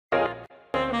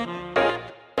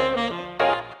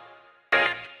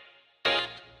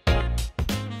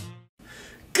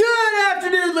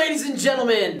ladies and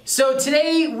gentlemen. So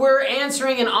today we're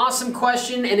answering an awesome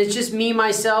question, and it's just me,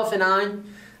 myself, and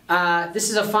I. This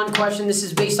is a fun question. This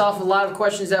is based off a lot of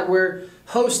questions that we're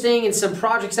hosting and some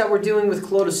projects that we're doing with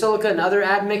colloidal silica and other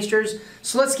admixtures.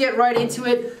 So let's get right into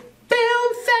it.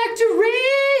 Film Factory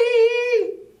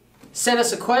sent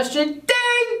us a question.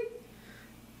 Ding!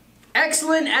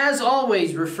 Excellent as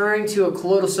always, referring to a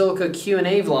colloidal silica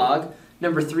Q&A vlog,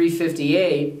 number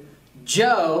 358.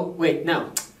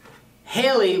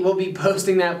 Haley will be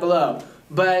posting that below.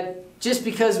 But just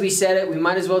because we said it, we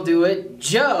might as well do it.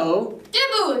 Joe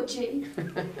DiBucci.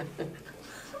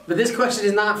 But this question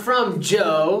is not from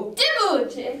Joe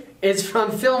DiBucci. It's from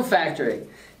Film Factory.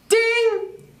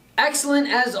 Ding! Excellent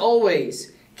as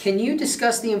always. Can you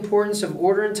discuss the importance of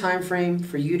order and time frame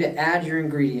for you to add your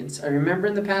ingredients? I remember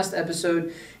in the past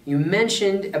episode you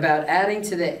mentioned about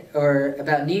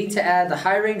needing to add the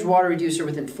high range water reducer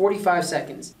within 45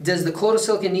 seconds. Does the colloidal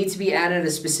silica need to be added at a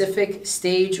specific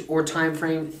stage or time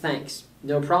frame? Thanks.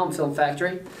 No problem, Film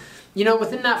Factory. You know,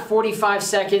 within that 45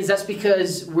 seconds, that's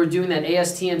because we're doing that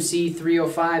ASTMC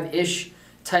 305-ish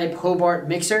type Hobart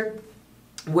mixer,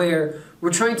 where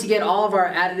we're trying to get all of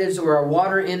our additives or our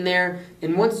water in there,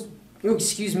 and once we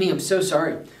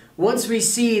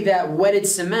see that wetted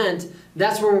cement,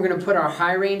 that's where we're going to put our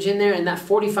high range in there, and that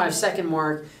 45-second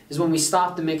mark is when we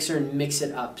stop the mixer and mix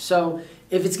it up. So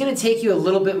if it's going to take you a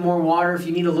little bit more water, if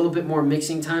you need a little bit more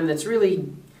mixing time,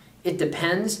 it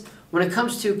depends. When it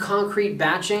comes to concrete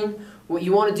batching, what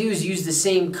you want to do is use the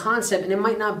same concept, and it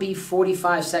might not be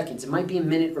 45 seconds. It might be a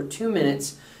minute or 2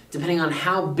 minutes, depending on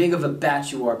how big of a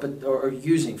batch you are, or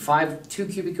using 2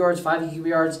 cubic yards, 5 cubic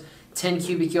yards, 10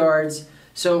 cubic yards.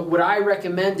 So what I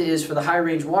recommend is for the high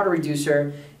range water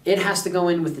reducer, it has to go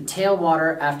in with the tail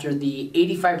water after the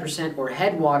 85% or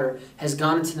head water has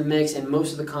gone into the mix and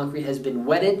most of the concrete has been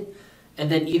wetted, and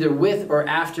then either with or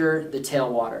after the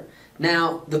tail water.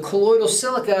 Now, the colloidal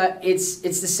silica, it's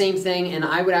the same thing, and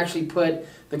I would actually put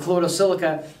the colloidal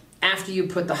silica after you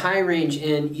put the high range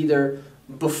in, either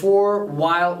before,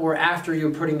 while, or after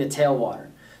you're putting the tail water.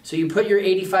 So you put your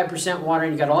 85% water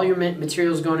in, you got all your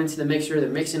materials going into the mixer, they're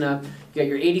mixing up, you got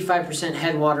your 85%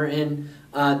 head water in,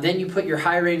 then you put your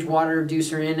high range water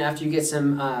reducer in after you get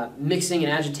some mixing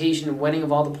and agitation and wetting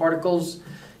of all the particles.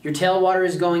 Your tail water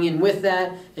is going in with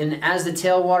that, and as the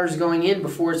tail water is going in,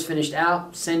 before it's finished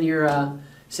out, send your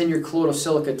colloidal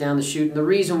silica down the chute. And the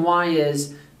reason why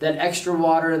is that extra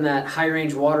water and that high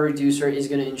range water reducer is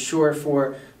going to ensure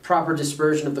for proper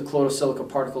dispersion of the colloidal silica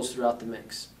particles throughout the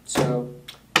mix. So,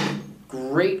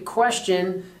 great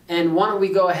question. And why don't we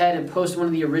go ahead and post one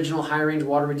of the original high range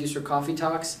water reducer coffee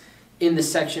talks in the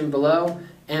section below.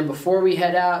 And before we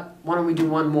head out, why don't we do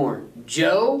one more?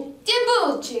 Joe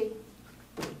DiBucci.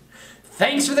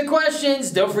 Thanks for the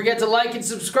questions. Don't forget to like and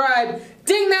subscribe.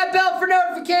 Ding that bell for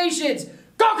notifications.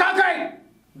 Go Concrete!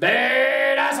 Bam!